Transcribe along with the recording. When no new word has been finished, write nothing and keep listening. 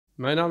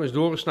Mijn naam is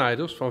Doris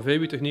Snijders van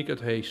Vewi Techniek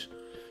uit Hees.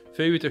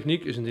 Vewi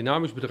Techniek is een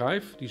dynamisch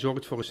bedrijf die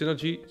zorgt voor een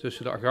synergie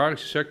tussen de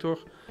agrarische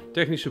sector,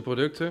 technische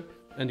producten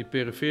en die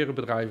perifere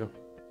bedrijven.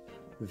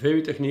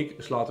 Vewi Techniek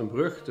slaat een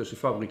brug tussen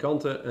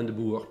fabrikanten en de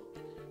boer.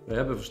 Wij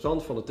hebben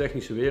verstand van de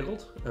technische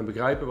wereld en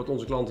begrijpen wat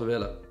onze klanten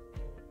willen.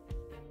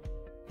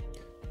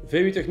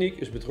 Vewi Techniek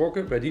is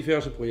betrokken bij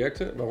diverse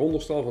projecten,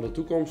 waaronder Stal van de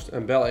Toekomst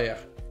en Bel Air.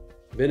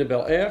 Binnen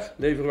Bel Air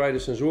leveren wij de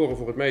sensoren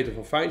voor het meten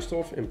van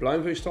fijnstof in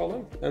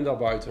pluimveestallen en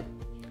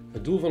daarbuiten.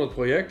 Het doel van het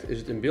project is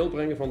het in beeld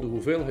brengen van de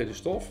hoeveelheden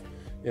stof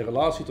in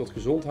relatie tot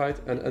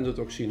gezondheid en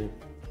endotoxine.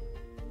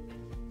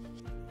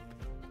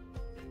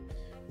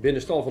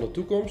 Binnen Stal van de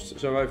Toekomst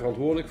zijn wij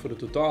verantwoordelijk voor de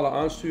totale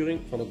aansturing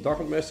van het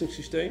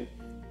dagontmestingssysteem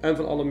en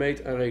van alle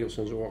meet- en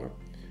regelsensoren.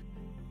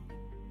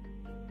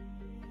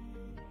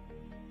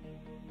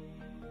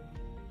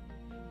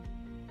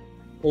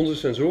 Onze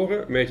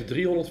sensoren meten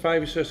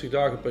 365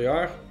 dagen per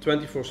jaar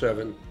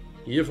 24/7.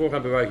 Hiervoor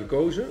hebben wij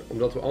gekozen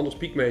omdat we anders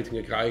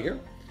piekmetingen krijgen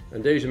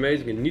en deze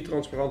metingen niet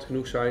transparant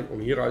genoeg zijn om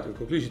hieruit een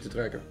conclusie te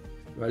trekken.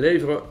 Wij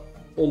leveren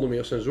onder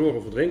meer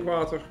sensoren voor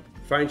drinkwater,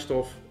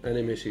 fijnstof en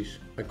emissies.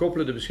 Wij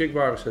koppelen de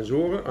beschikbare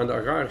sensoren aan de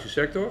agrarische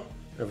sector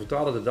en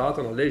vertalen de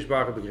data naar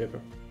leesbare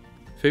begrippen.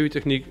 Vewi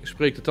Techniek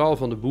spreekt de taal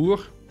van de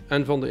boer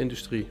en van de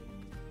industrie.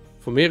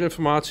 Voor meer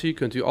informatie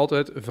kunt u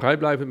altijd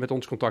vrijblijvend met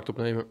ons contact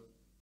opnemen.